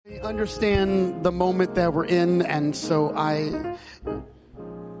I understand the moment that we're in, and so I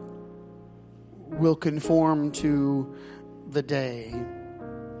will conform to the day.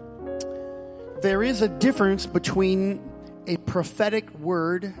 There is a difference between a prophetic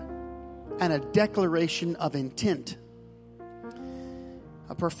word and a declaration of intent.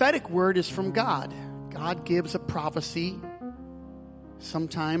 A prophetic word is from God. God gives a prophecy.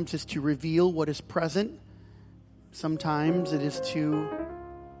 Sometimes it's to reveal what is present. Sometimes it is to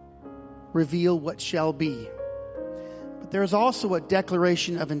reveal what shall be. But there is also a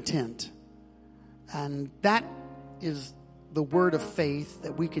declaration of intent. And that is the word of faith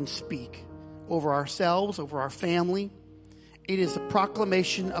that we can speak over ourselves, over our family. It is a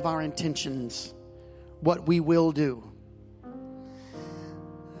proclamation of our intentions, what we will do.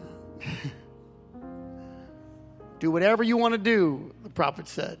 Do whatever you want to do, the prophet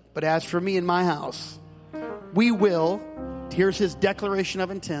said. But as for me and my house, we will, here's his declaration of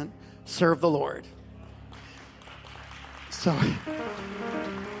intent, serve the Lord. So,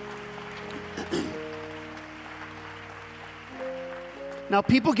 now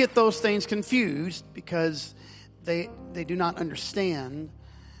people get those things confused because they do not understand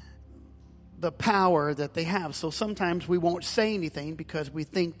the power that they have. So sometimes we won't say anything because we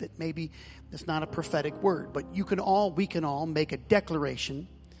think that maybe it's not a prophetic word. But we can all make a declaration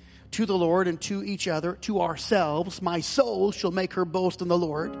to the Lord and to each other, to ourselves. My soul shall make her boast in the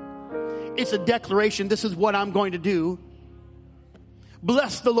Lord. It's a declaration. This is what I'm going to do.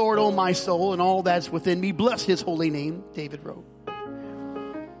 Bless the Lord, O my soul, and all that's within me. Bless his holy name, David wrote.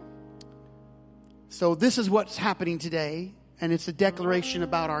 So this is what's happening today. And it's a declaration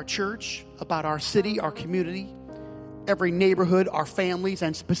about our church, about our city, our community, every neighborhood, our families,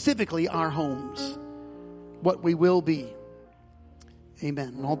 and specifically our homes. What we will be. Amen.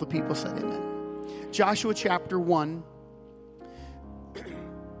 And all the people said amen. Joshua chapter 1.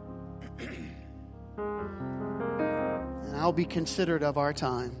 And I'll be considerate of our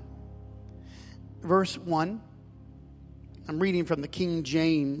time. Verse 1. I'm reading from the King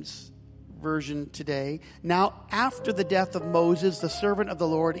James Version today. Now, after the death of Moses, the servant of the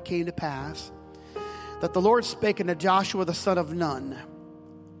Lord, it came to pass that the Lord spake unto Joshua the son of Nun.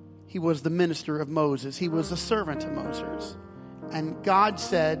 He was the minister of Moses. He was the servant of Moses. And God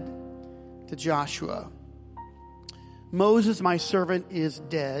said to Joshua, Moses, my servant, is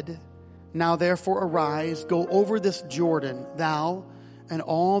dead. Now therefore arise, go over this Jordan, thou and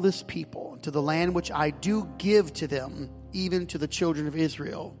all this people, to the land which I do give to them, even to the children of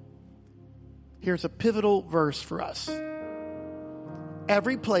Israel. Here's a pivotal verse for us.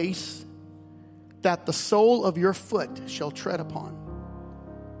 Every place that the sole of your foot shall tread upon.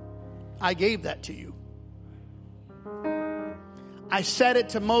 I gave that to you. I said it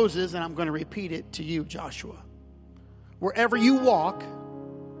to Moses, and I'm going to repeat it to you, Joshua. Wherever you walk,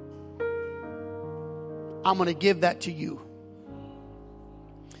 I'm going to give that to you.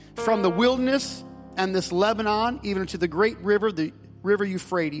 From the wilderness and this Lebanon, even to the great river, the river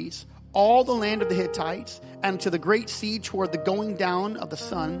Euphrates, all the land of the Hittites, and to the great sea toward the going down of the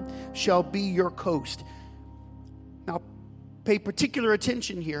sun shall be your coast. Now, pay particular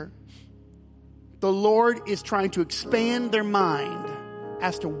attention here. The Lord is trying to expand their mind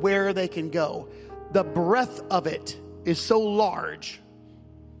as to where they can go. The breadth of it is so large.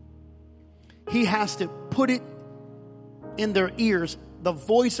 He has to put it in their ears. The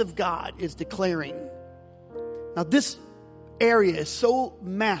voice of God is declaring. Now, this area is so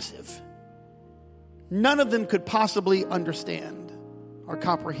massive, none of them could possibly understand or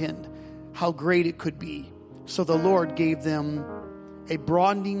comprehend how great it could be. So the Lord gave them a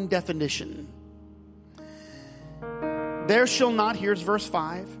broadening definition. There shall not, here's verse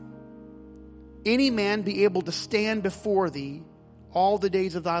 5, any man be able to stand before thee all the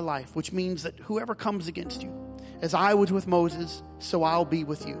days of thy life, which means that whoever comes against you, as I was with Moses, so I'll be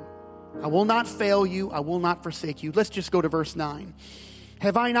with you. I will not fail you. I will not forsake you. Let's just go to verse 9.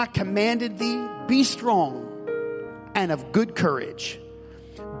 Have I not commanded thee? Be strong and of good courage.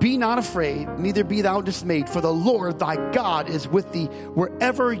 Be not afraid, neither be thou dismayed, for the Lord thy God is with thee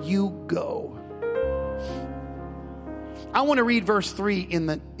wherever you go. I want to read verse 3 in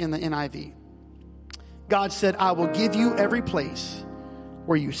the NIV. God said, I will give you every place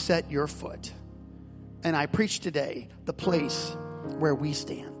where you set your foot. And I preach today the place where we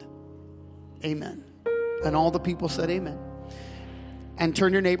stand. Amen. And all the people said amen. And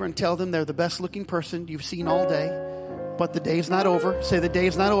turn your neighbor and tell them they're the best looking person you've seen all day. But the day's not over. Say the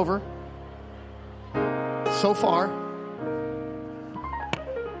day's not over. So far.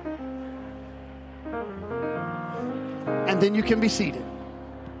 And then you can be seated.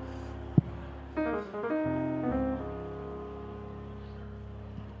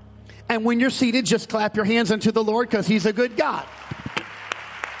 And when you're seated, just clap your hands unto the Lord because he's a good God.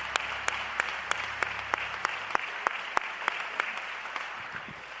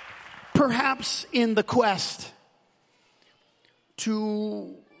 Perhaps in the quest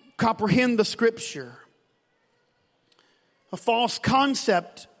to comprehend the scripture, a false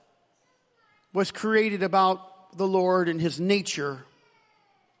concept was created about the Lord and his nature.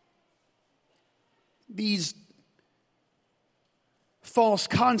 These false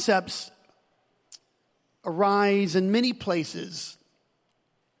concepts arise in many places.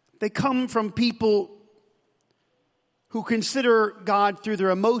 They come from people who consider God through their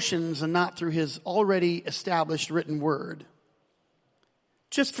emotions and not through his already established written word.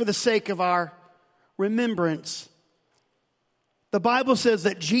 Just for the sake of our remembrance, the Bible says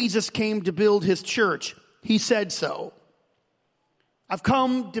that Jesus came to build his church. He said so. I've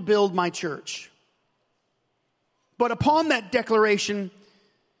come to build my church. But upon that declaration,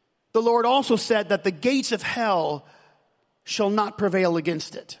 the Lord also said that the gates of hell shall not prevail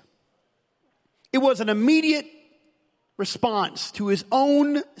against it. It was an immediate response to his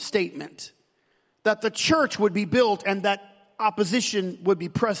own statement that the church would be built and that opposition would be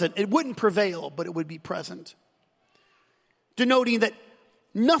present. It wouldn't prevail, but it would be present. Denoting that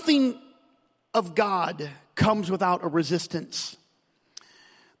nothing of God comes without a resistance.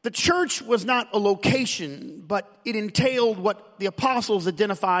 The church was not a location, but it entailed what the apostles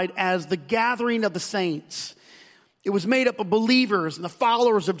identified as the gathering of the saints. It was made up of believers and the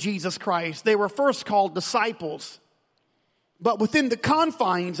followers of Jesus Christ. They were first called disciples. But within the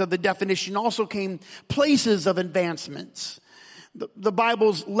confines of the definition also came places of advancements. The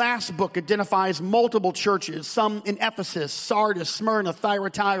Bible's last book identifies multiple churches, some in Ephesus, Sardis, Smyrna,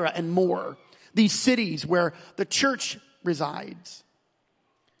 Thyatira, and more. These cities where the church resides.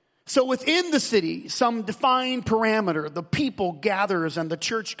 So within the city, some defined parameter, the people gathers and the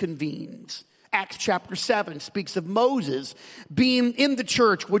church convenes. Acts chapter 7 speaks of Moses being in the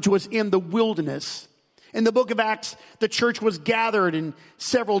church, which was in the wilderness. In the book of Acts, the church was gathered in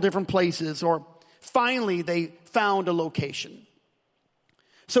several different places, or finally they found a location.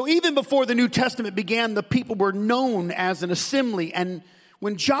 So even before the New Testament began, the people were known as an assembly. And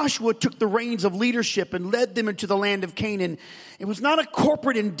when Joshua took the reins of leadership and led them into the land of Canaan, it was not a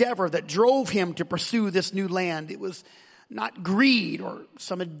corporate endeavor that drove him to pursue this new land. It was not greed or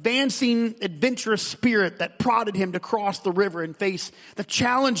some advancing adventurous spirit that prodded him to cross the river and face the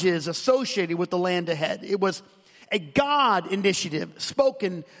challenges associated with the land ahead. It was a God initiative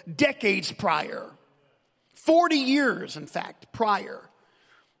spoken decades prior, 40 years, in fact, prior.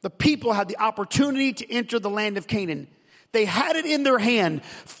 The people had the opportunity to enter the land of Canaan. They had it in their hand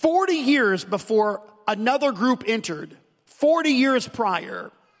 40 years before another group entered. 40 years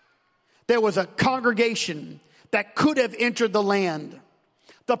prior, there was a congregation that could have entered the land.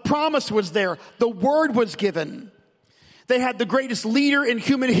 The promise was there. The word was given. They had the greatest leader in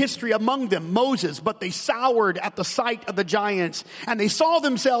human history among them, Moses, but they soured at the sight of the giants, and they saw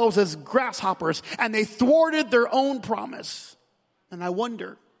themselves as grasshoppers, and they thwarted their own promise. And I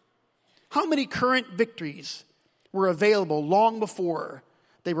wonder, how many current victories were available long before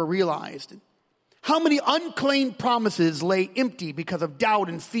they were realized? How many unclaimed promises lay empty because of doubt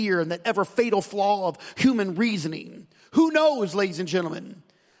and fear and that ever fatal flaw of human reasoning? Who knows, ladies and gentlemen?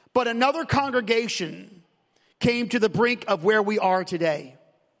 But another congregation came to the brink of where we are today.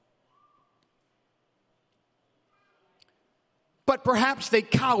 But perhaps they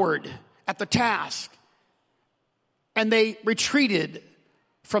cowered at the task and they retreated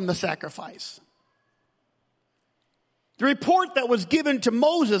from the sacrifice. The report that was given to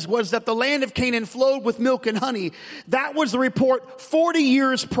Moses was that the land of Canaan flowed with milk and honey. That was the report 40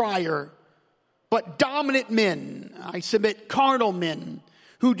 years prior. But dominant men, I submit carnal men,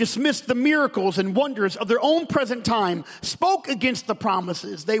 who dismissed the miracles and wonders of their own present time, spoke against the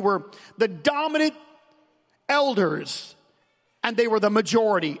promises. They were the dominant elders, and they were the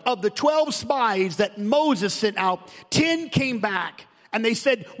majority. Of the 12 spies that Moses sent out, 10 came back. And they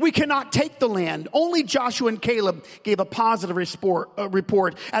said, we cannot take the land. Only Joshua and Caleb gave a positive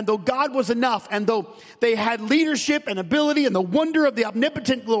report. And though God was enough, and though they had leadership and ability and the wonder of the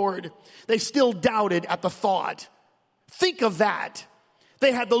omnipotent Lord, they still doubted at the thought. Think of that.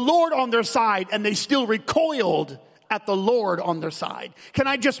 They had the Lord on their side, and they still recoiled at the Lord on their side. Can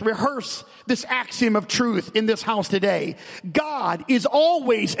I just rehearse this axiom of truth in this house today? God is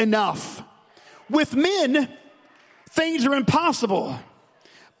always enough. With men, things are impossible.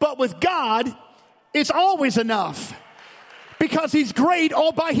 But with God, it's always enough. Because he's great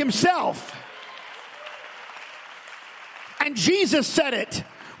all by himself. And Jesus said it.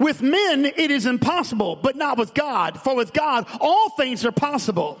 With men, it is impossible, but not with God. For with God, all things are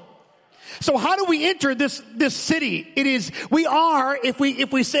possible. So how do we enter this city? We are, if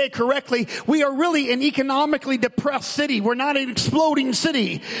we say it correctly, we are really an economically depressed city. We're not an exploding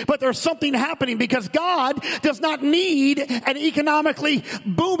city, but there's something happening because God does not need an economically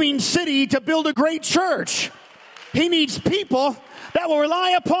booming city to build a great church. He needs people that will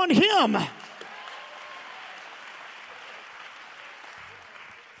rely upon Him.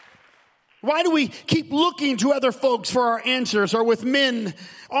 Why do we keep looking to other folks for our answers, or with men,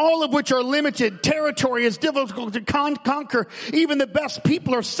 all of which are limited? Territory is difficult to conquer. Even the best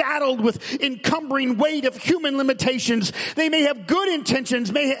people are saddled with encumbering weight of human limitations. They may have good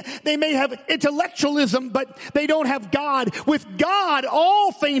intentions, they may have intellectualism, but they don't have God. With God,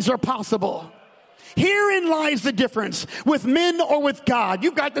 all things are possible. Herein lies the difference, with men or with God.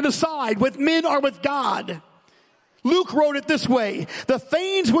 You've got to decide, with men or with God. Luke wrote it this way: the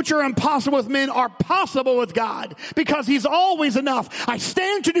things which are impossible with men are possible with God, because He's always enough. I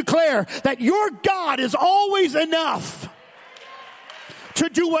stand to declare that your God is always enough to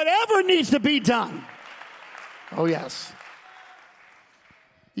do whatever needs to be done. Oh, yes.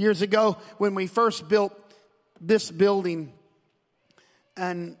 Years ago, when we first built this building,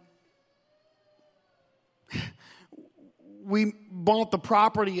 and we bought the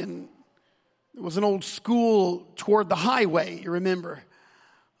property, and it was an old school toward the highway, you remember.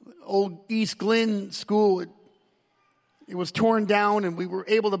 Old East Glen School. It was torn down, and we were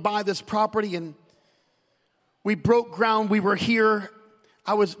able to buy this property, and we broke ground. We were here.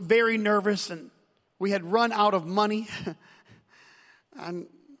 I was very nervous, and we had run out of money. And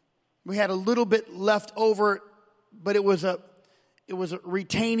we had a little bit left over, but it was a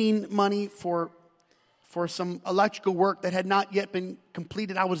retaining money for some electrical work that had not yet been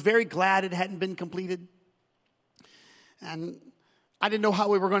completed. I was very glad it hadn't been completed. And I didn't know how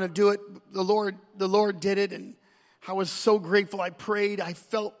we were going to do it. The Lord did it, and I was so grateful. I prayed. I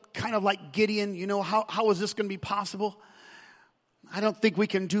felt kind of like Gideon. You know, how is this going to be possible? I don't think we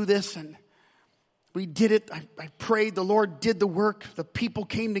can do this. And we did it. I prayed. The Lord did the work. The people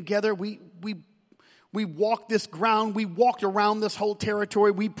came together. We walked this ground. We walked around this whole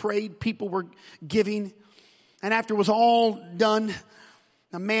territory. We prayed. People were giving. And after it was all done,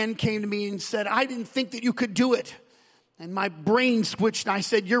 a man came to me and said, I didn't think that you could do it. And my brain switched, and I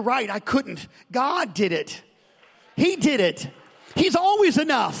said, you're right, I couldn't. God did it. He did it. He's always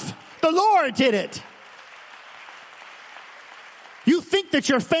enough. The Lord did it. You think that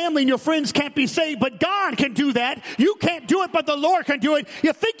your family and your friends can't be saved, but God can do that. You can't do it, but the Lord can do it.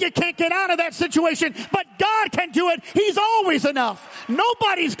 You think you can't get out of that situation, but God can do it. He's always enough.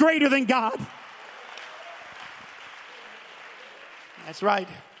 Nobody's greater than God. That's right.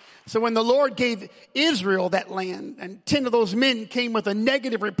 So when the Lord gave Israel that land, and 10 of those men came with a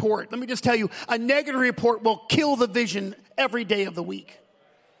negative report, let me just tell you, a negative report will kill the vision every day of the week.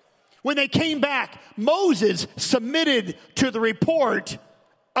 When they came back, Moses submitted to the report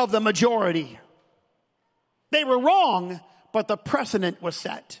of the majority. They were wrong, but the precedent was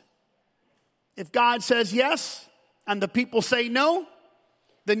set. If God says yes and the people say no,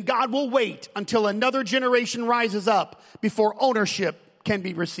 then God will wait until another generation rises up before ownership can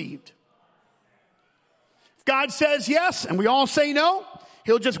be received. If God says yes and we all say no,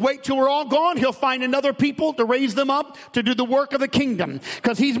 He'll just wait till we're all gone. He'll find another people to raise them up to do the work of the kingdom,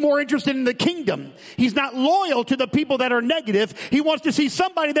 because He's more interested in the kingdom. He's not loyal to the people that are negative. He wants to see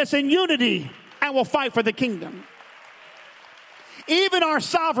somebody that's in unity and will fight for the kingdom. Even our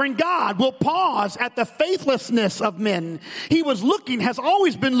sovereign God will pause at the faithlessness of men. He has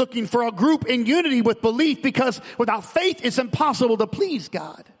always been looking for a group in unity with belief, because without faith it's impossible to please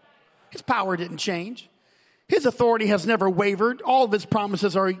God. His power didn't change. His authority has never wavered. All of His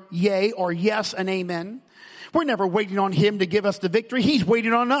promises are yea or yes and amen. We're never waiting on Him to give us the victory. He's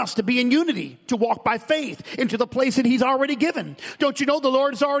waiting on us to be in unity, to walk by faith into the place that He's already given. Don't you know the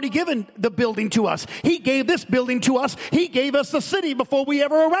Lord has already given the building to us? He gave this building to us. He gave us the city before we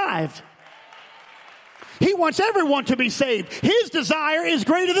ever arrived. He wants everyone to be saved. His desire is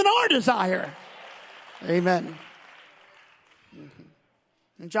greater than our desire. Amen.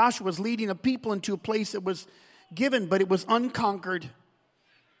 And Joshua was leading a people into a place that was given, but it was unconquered.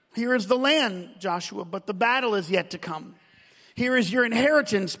 Here is the land, Joshua, but the battle is yet to come. Here is your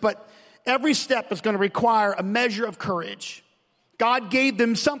inheritance, but every step is going to require a measure of courage. God gave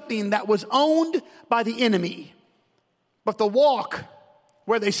them something that was owned by the enemy, but the walk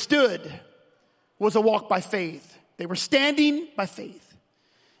where they stood was a walk by faith. They were standing by faith.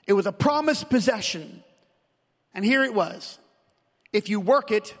 It was a promised possession. And here it was. If you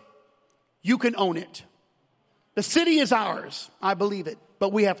work it, you can own it. The city is ours. I believe it.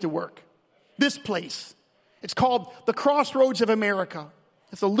 But we have to work. This place, it's called the Crossroads of America.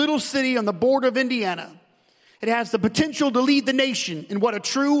 It's a little city on the border of Indiana. It has the potential to lead the nation in what a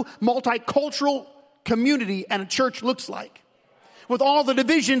true multicultural community and a church looks like. With all the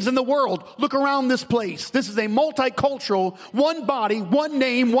divisions in the world, look around this place. This is a multicultural, one body, one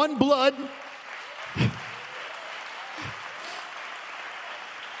name, one blood.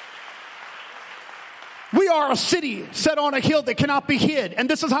 We are a city set on a hill that cannot be hid. And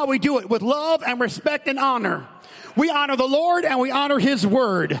this is how we do it, with love and respect and honor. We honor the Lord and we honor His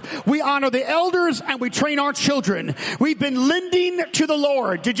word. We honor the elders and we train our children. We've been lending to the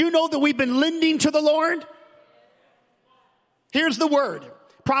Lord. Did you know that we've been lending to the Lord? Here's the word.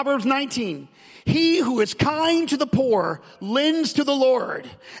 Proverbs 19. He who is kind to the poor lends to the Lord,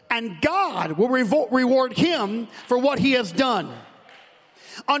 and God will reward him for what he has done.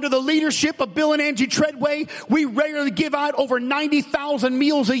 Under the leadership of Bill and Angie Treadway, we regularly give out over 90,000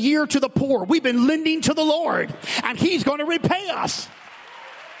 meals a year to the poor. We've been lending to the Lord, and He's going to repay us.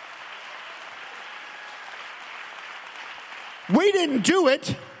 We didn't do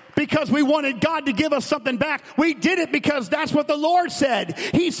it because we wanted God to give us something back. We did it because that's what the Lord said.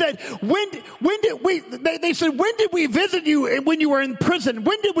 He said, they said, when did we visit you when you were in prison?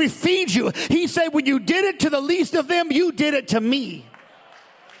 When did we feed you? He said, when you did it to the least of them, you did it to me.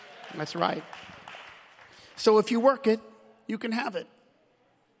 That's right. So if you work it, you can have it.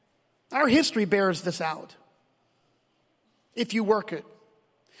 Our history bears this out. If you work it.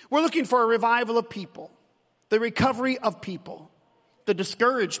 We're looking for a revival of people, the recovery of people, the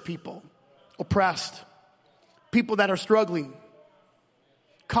discouraged people, oppressed, people that are struggling,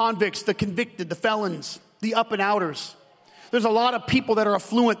 convicts, the convicted, the felons, the up and outers. There's a lot of people that are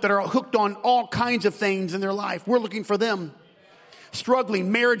affluent, that are hooked on all kinds of things in their life. We're looking for them.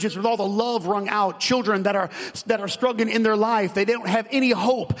 Struggling, marriages with all the love wrung out, children that are struggling in their life. They don't have any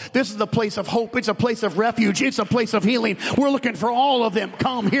hope. This is a place of hope. It's a place of refuge. It's a place of healing. We're looking for all of them.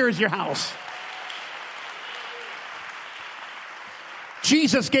 Come, here's your house.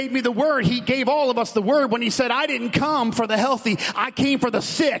 Jesus gave me the word. He gave all of us the word when He said, I didn't come for the healthy. I came for the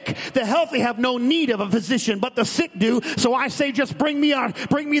sick. The healthy have no need of a physician, but the sick do. So I say, just bring me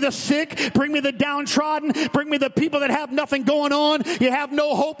the sick, bring me the downtrodden, bring me the people that have nothing going on. You have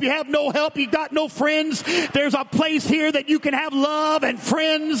no hope. You have no help. You got no friends. There's a place here that you can have love and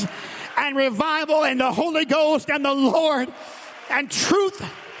friends and revival and the Holy Ghost and the Lord and truth.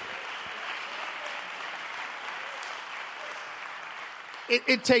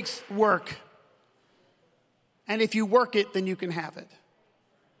 It takes work. And if you work it, then you can have it.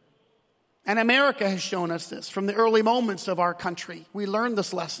 And America has shown us this from the early moments of our country. We learned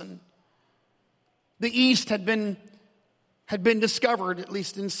this lesson. The East had been discovered, at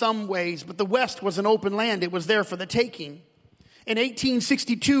least in some ways, but the West was an open land. It was there for the taking. In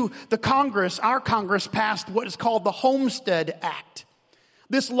 1862, our Congress passed what is called the Homestead Act.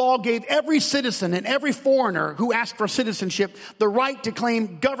 This law gave every citizen and every foreigner who asked for citizenship the right to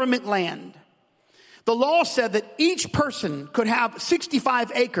claim government land. The law said that each person could have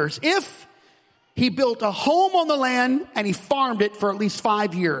 65 acres if he built a home on the land and he farmed it for at least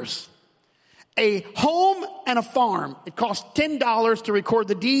 5 years. A home and a farm. It cost $10 to record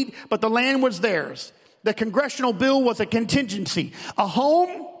the deed, but the land was theirs. The congressional bill was a contingency. A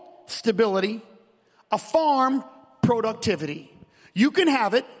home, stability. A farm, productivity. You can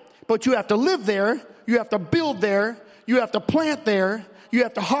have it, but you have to live there, you have to build there, you have to plant there, you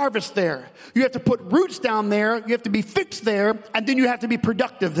have to harvest there. You have to put roots down there, you have to be fixed there, and then you have to be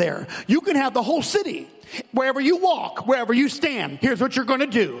productive there. You can have the whole city. Wherever you walk, wherever you stand, here's what you're going to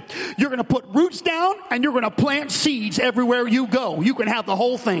do. You're going to put roots down, and you're going to plant seeds everywhere you go. You can have the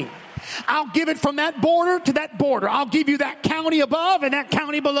whole thing. I'll give it from that border to that border. I'll give you that county above and that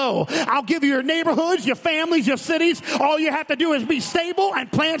county below. I'll give you your neighborhoods, your families, your cities. All you have to do is be stable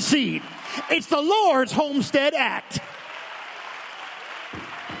and plant seed. It's the Lord's Homestead Act.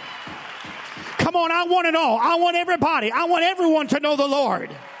 Come on, I want it all. I want everybody. I want everyone to know the Lord.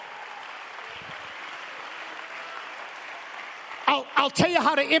 I'll tell you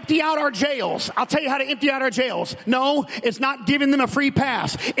how to empty out our jails. I'll tell you how to empty out our jails. No, it's not giving them a free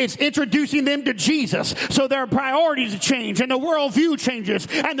pass. It's introducing them to Jesus so their priorities change and the worldview changes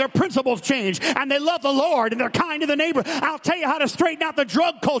and their principles change and they love the Lord and they're kind to the neighbor. I'll tell you how to straighten out the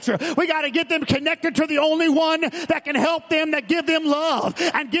drug culture. We got to get them connected to the only one that can help them, that give them love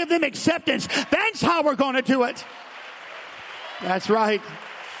and give them acceptance. That's how we're going to do it. That's right.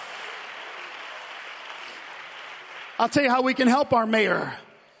 I'll tell you how we can help our mayor.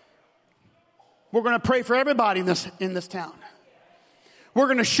 We're going to pray for everybody in this town. We're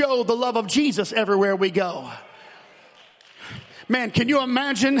going to show the love of Jesus everywhere we go. Man, can you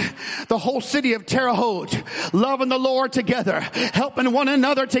imagine the whole city of Terre Haute loving the Lord together, helping one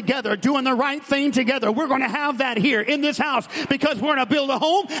another together, doing the right thing together? We're going to have that here in this house because we're going to build a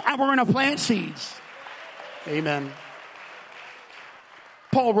home and we're going to plant seeds. Amen.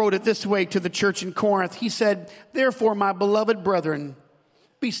 Paul wrote it this way to the church in Corinth. He said, therefore, my beloved brethren,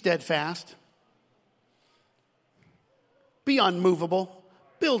 be steadfast, be unmovable,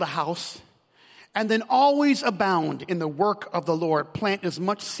 build a house, and then always abound in the work of the Lord. Plant as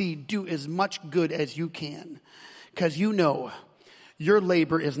much seed, do as much good as you can, because you know your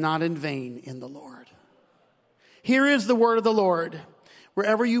labor is not in vain in the Lord. Here is the word of the Lord.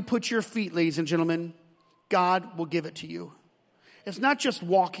 Wherever you put your feet, ladies and gentlemen, God will give it to you. It's not just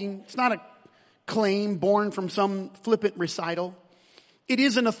walking. It's not a claim born from some flippant recital. It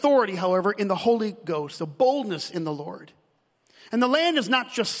is an authority, however, in the Holy Ghost, a boldness in the Lord. And the land is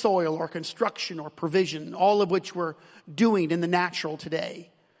not just soil or construction or provision, all of which we're doing in the natural today.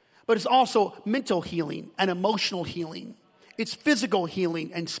 But it's also mental healing and emotional healing. It's physical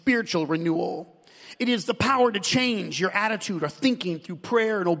healing and spiritual renewal. It is the power to change your attitude or thinking through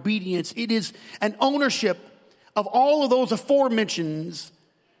prayer and obedience. It is an ownership of all of those aforementioned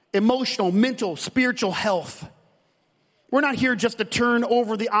emotional, mental, spiritual health. We're not here just to turn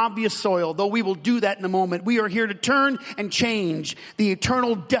over the obvious soil, though we will do that in a moment. We are here to turn and change the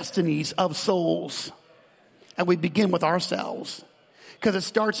eternal destinies of souls. And we begin with ourselves. Because it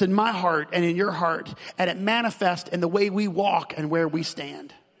starts in my heart and in your heart, and it manifests in the way we walk and where we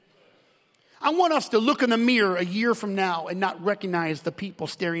stand. I want us to look in the mirror a year from now and not recognize the people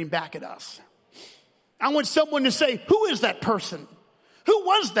staring back at us. I want someone to say, who is that person? Who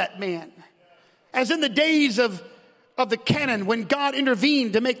was that man? As in the days of the canon, when God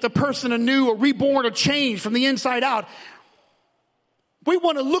intervened to make the person anew or reborn or changed from the inside out. We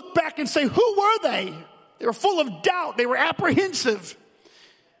want to look back and say, who were they? They were full of doubt. They were apprehensive.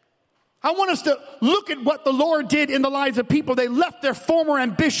 I want us to look at what the Lord did in the lives of people. They left their former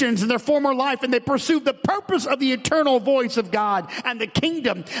ambitions and their former life, and they pursued the purpose of the eternal voice of God and the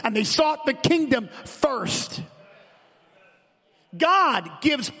kingdom, and they sought the kingdom first. God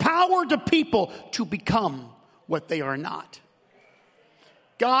gives power to people to become what they are not.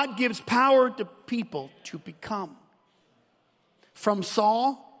 God gives power to people to become. From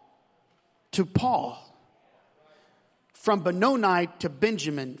Saul to Paul. From Benoni to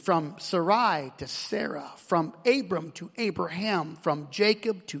Benjamin, from Sarai to Sarah, from Abram to Abraham, from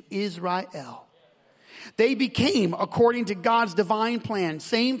Jacob to Israel. They became, according to God's divine plan,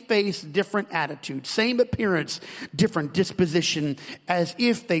 same face, different attitude, same appearance, different disposition, as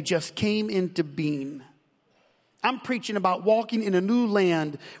if they just came into being. I'm preaching about walking in a new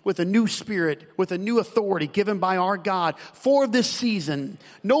land with a new spirit, with a new authority given by our God for this season.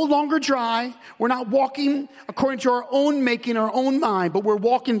 No longer dry. We're not walking according to our own making, our own mind, but we're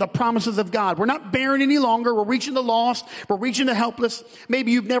walking the promises of God. We're not barren any longer. We're reaching the lost. We're reaching the helpless.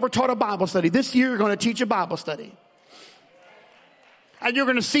 Maybe you've never taught a Bible study. This year you're going to teach a Bible study. And you're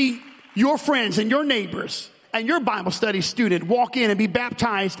going to see your friends and your neighbors and your Bible study student walk in and be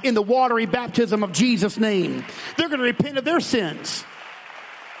baptized in the watery baptism of Jesus' name. They're going to repent of their sins.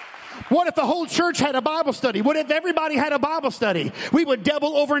 What if the whole church had a Bible study? What if everybody had a Bible study? We would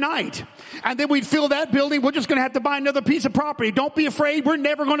double overnight. And then we'd fill that building. We're just going to have to buy another piece of property. Don't be afraid. We're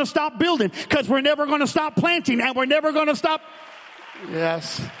never going to stop building because we're never going to stop planting and we're never going to stop.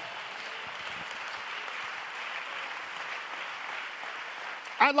 Yes.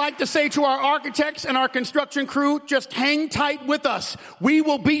 I'd like to say to our architects and our construction crew, just hang tight with us. We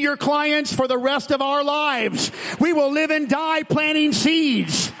will be your clients for the rest of our lives. We will live and die planting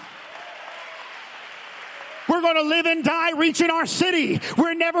seeds. We're going to live and die reaching our city.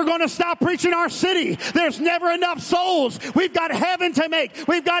 We're never going to stop reaching our city. There's never enough souls. We've got heaven to make.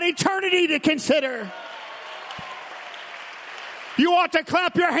 We've got eternity to consider. You ought to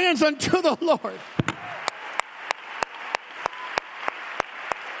clap your hands unto the Lord.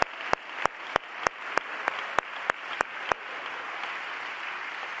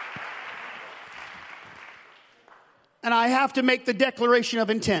 And I have to make the declaration of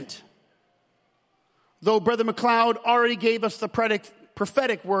intent. Though Brother McLeod already gave us the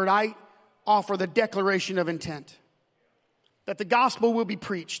prophetic word, I offer the declaration of intent. That the gospel will be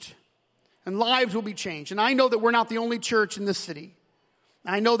preached and lives will be changed. And I know that we're not the only church in this city.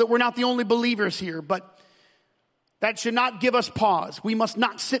 I know that we're not the only believers here, but that should not give us pause. We must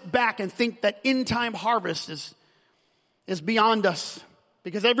not sit back and think that end-time harvest is beyond us.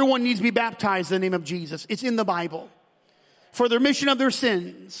 Because everyone needs to be baptized in the name of Jesus. It's in the Bible. For the remission of their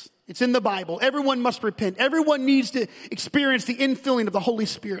sins. It's in the Bible. Everyone must repent. Everyone needs to experience the infilling of the Holy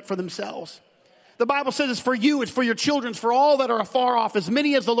Spirit for themselves. The Bible says it's for you, it's for your children, it's for all that are afar off, as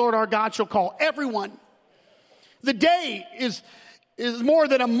many as the Lord our God shall call. Everyone. The day is more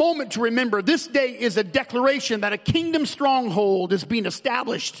than a moment to remember. This day is a declaration that a kingdom stronghold is being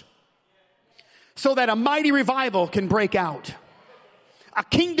established so that a mighty revival can break out. A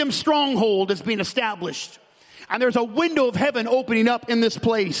kingdom stronghold is being established. And there's a window of heaven opening up in this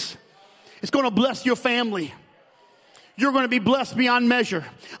place. It's going to bless your family. You're going to be blessed beyond measure.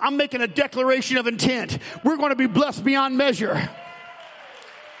 I'm making a declaration of intent. We're going to be blessed beyond measure.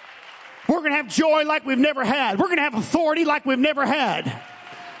 We're going to have joy like we've never had. We're going to have authority like we've never had.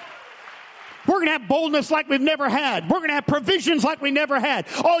 We're going to have boldness like we've never had. We're going to have provisions like we never had.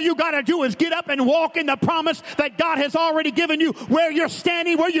 All you got to do is get up and walk in the promise that God has already given you, where you're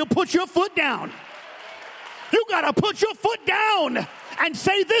standing, where you put your foot down. You got to put your foot down and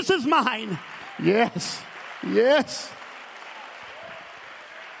say, this is mine. Yes. Yes.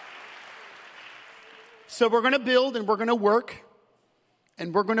 So we're going to build and we're going to work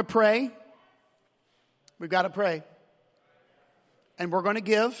and we're going to pray. We've got to pray. And we're going to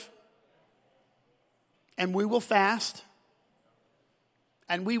give. And we will fast.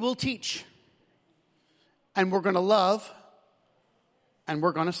 And we will teach. And we're going to love. And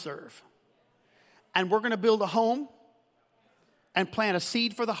we're going to serve. And we're going to build a home and plant a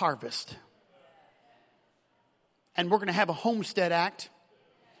seed for the harvest. And we're going to have a homestead act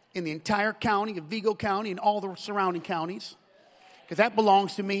in the entire county of Vigo County and all the surrounding counties. Because that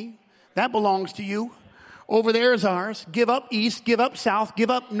belongs to me. That belongs to you. Over there is ours. Give up east, give up south, give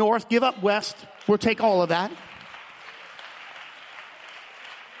up north, give up west. We'll take all of that.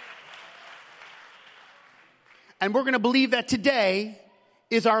 And we're going to believe that today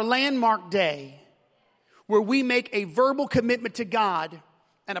is our landmark day where we make a verbal commitment to God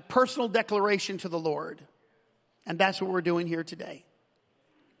and a personal declaration to the Lord. And that's what we're doing here today.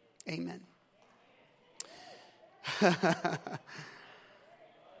 Amen.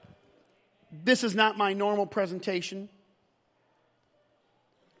 This is not my normal presentation,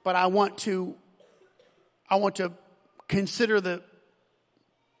 but I want to consider the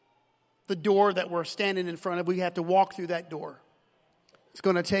door that we're standing in front of. We have to walk through that door. It's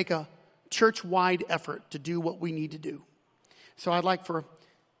going to take a church-wide effort to do what we need to do. So I'd like for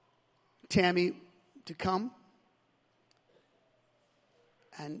Tammy to come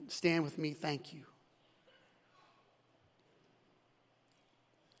and stand with me. Thank you.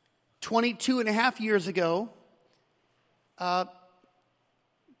 22 and a half years ago, Tammy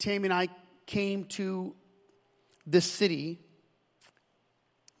and I came to this city.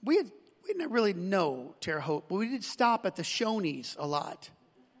 We didn't really know Terre Haute, but we did stop at the Shoney's a lot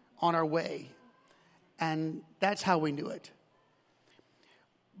on our way. And that's how we knew it.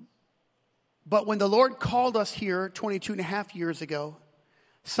 But when the Lord called us here 22 and a half years ago,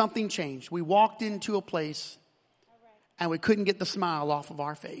 something changed. We walked into a place and we couldn't get the smile off of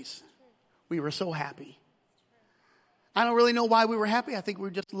our face. We were so happy. I don't really know why we were happy. I think we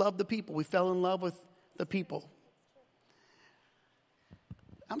just loved the people. We fell in love with the people.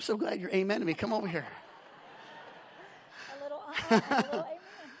 I'm so glad you're amen to me. Come over here. A little amen.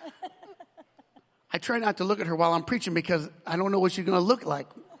 I try not to look at her while I'm preaching because I don't know what she's going to look like.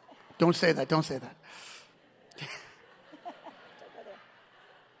 Don't say that. Don't say that.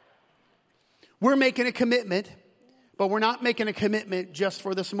 We're making a commitment, but we're not making a commitment just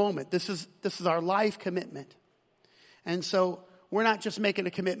for this moment. This is our life commitment. And so we're not just making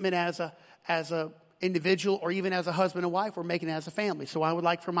a commitment as a individual or even as a husband and wife. We're making it as a family. So I would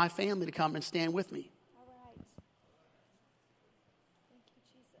like for my family to come and stand with me. All right. Thank you,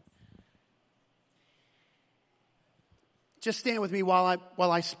 Jesus. Just stand with me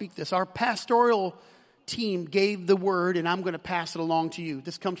while I speak this. Our pastoral team gave the word, and I'm going to pass it along to you.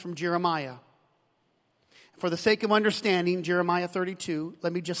 This comes from Jeremiah. For the sake of understanding Jeremiah 32,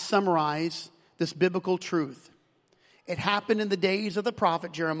 let me just summarize this biblical truth. It happened in the days of the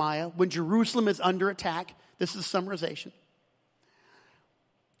prophet Jeremiah when Jerusalem is under attack. This is a summarization.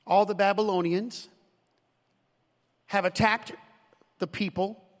 All the Babylonians have attacked the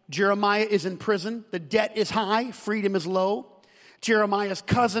people. Jeremiah is in prison. The debt is high. Freedom is low. Jeremiah's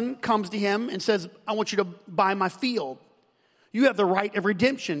cousin comes to him and says, I want you to buy my field. You have the right of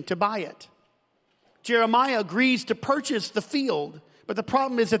redemption to buy it. Jeremiah agrees to purchase the field, but the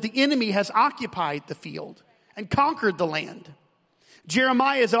problem is that the enemy has occupied the field and conquered the land.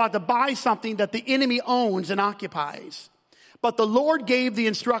 Jeremiah is about to buy something that the enemy owns and occupies. But the Lord gave the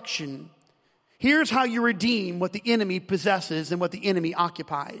instruction, here's how you redeem what the enemy possesses and what the enemy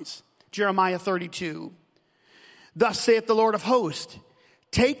occupies. Jeremiah 32. Thus saith the Lord of hosts,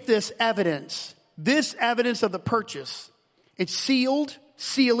 take this evidence of the purchase. It's sealed,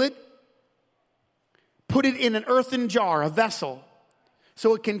 seal it, put it in an earthen jar, a vessel,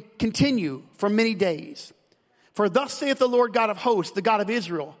 so it can continue for many days. For thus saith the Lord God of hosts, the God of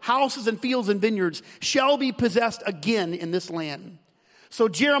Israel, houses and fields and vineyards shall be possessed again in this land. So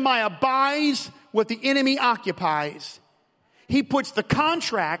Jeremiah buys what the enemy occupies. He puts the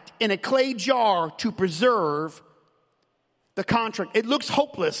contract in a clay jar to preserve the contract. It looks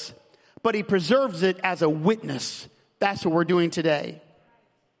hopeless, but he preserves it as a witness. That's what we're doing today.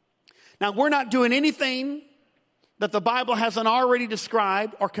 Now, we're not doing anything that the Bible hasn't already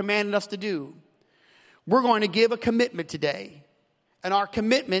described or commanded us to do. We're going to give a commitment today. And our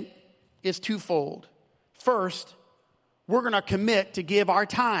commitment is twofold. First, we're going to commit to give our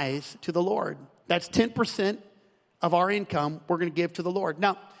tithes to the Lord. That's 10% of our income we're going to give to the Lord.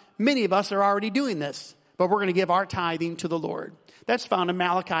 Now, many of us are already doing this, but we're going to give our tithing to the Lord. That's found in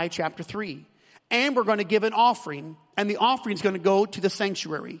Malachi chapter 3. And we're going to give an offering, and the offering is going to go to the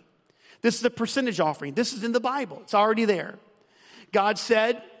sanctuary. This is a percentage offering. This is in the Bible. It's already there. God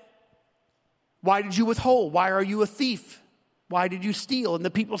said, why did you withhold? Why are you a thief? Why did you steal? And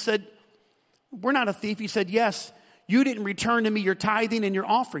the people said, we're not a thief. He said, yes, you didn't return to me your tithing and your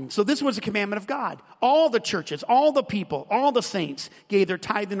offering. So this was a commandment of God. All the churches, all the people, all the saints gave their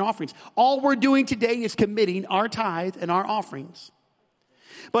tithe and offerings. All we're doing today is committing our tithe and our offerings.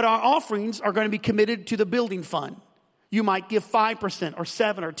 But our offerings are going to be committed to the building fund. You might give 5% or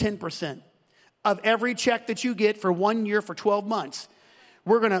 7 or 10% of every check that you get for 1 year for 12 months.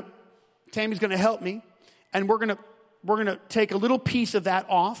 Tammy's going to help me, and we're going to take a little piece of that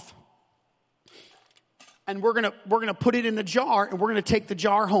off, and we're going to put it in a jar, and we're going to take the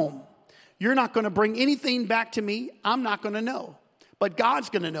jar home. You're not going to bring anything back to me. I'm not going to know, but God's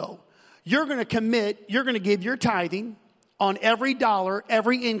going to know. You're going to commit. You're going to give your tithing on every dollar,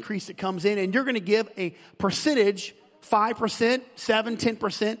 every increase that comes in, and you're going to give a percentage, 5%, 7,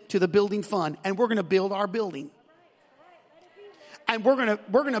 10% to the building fund, and we're going to build our building. And we're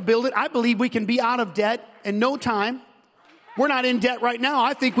going to build it. I believe we can be out of debt in no time. We're not in debt right now.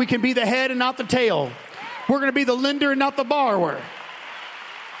 I think we can be the head and not the tail. We're going to be the lender and not the borrower.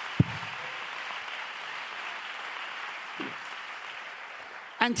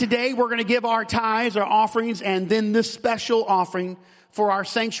 And today we're going to give our tithes, our offerings, and then this special offering for our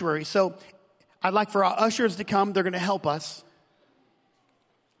sanctuary. So I'd like for our ushers to come. They're going to help us.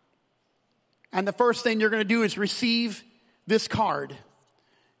 And the first thing you're going to do is receive this card.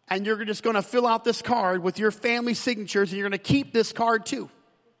 And you're just going to fill out this card with your family signatures, and you're going to keep this card too.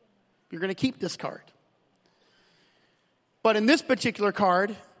 You're going to keep this card. But in this particular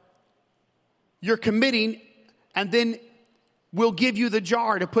card, you're committing, and then we'll give you the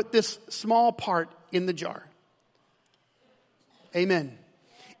jar to put this small part in the jar. Amen.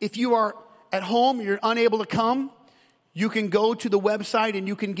 If you are at home, you're unable to come, you can go to the website and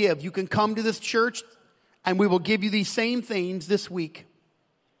you can give. You can come to this church, and we will give you these same things this week.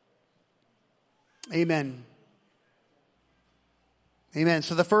 Amen. Amen.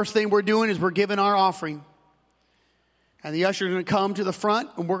 So the first thing we're doing is we're giving our offering. And the usher is going to come to the front,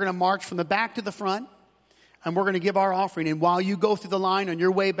 and we're going to march from the back to the front, and we're going to give our offering. And while you go through the line on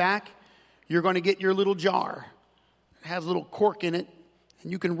your way back, you're going to get your little jar. It has a little cork in it,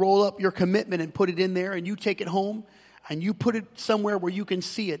 and you can roll up your commitment and put it in there, and you take it home, and you put it somewhere where you can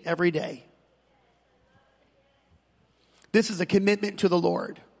see it every day. This is a commitment to the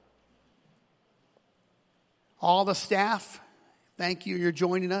Lord. All the staff, thank you. You're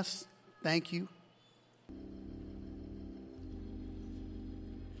joining us. Thank you.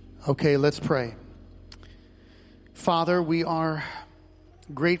 Okay, let's pray. Father, we are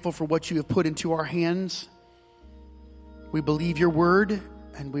grateful for what you have put into our hands. We believe your word,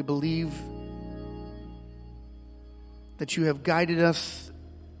 and we believe that you have guided us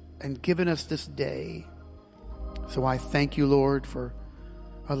and given us this day. So I thank you, Lord, for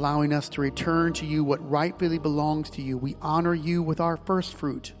allowing us to return to you what rightfully belongs to you. We honor you with our first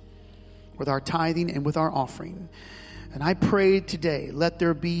fruit, with our tithing and with our offering. And I pray today, let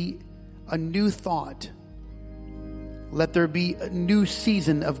there be a new thought. Let there be a new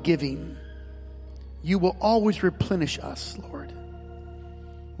season of giving. You will always replenish us, Lord.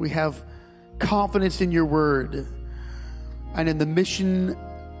 We have confidence in your word and in the mission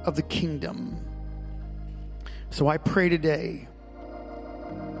of the kingdom. So I pray today,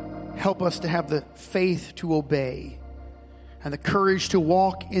 help us to have the faith to obey and the courage to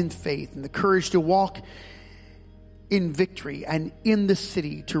walk in faith and the courage to walk in victory and in the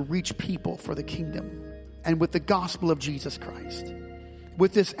city to reach people for the kingdom and with the gospel of Jesus Christ.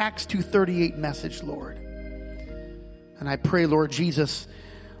 With this Acts 2:38 message, Lord. And I pray, Lord Jesus,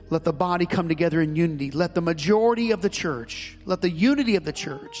 let the body come together in unity. Let the majority of the church, let the unity of the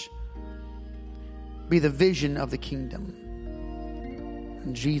church be the vision of the kingdom.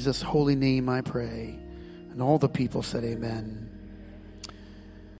 In Jesus' holy name I pray. And all the people said amen.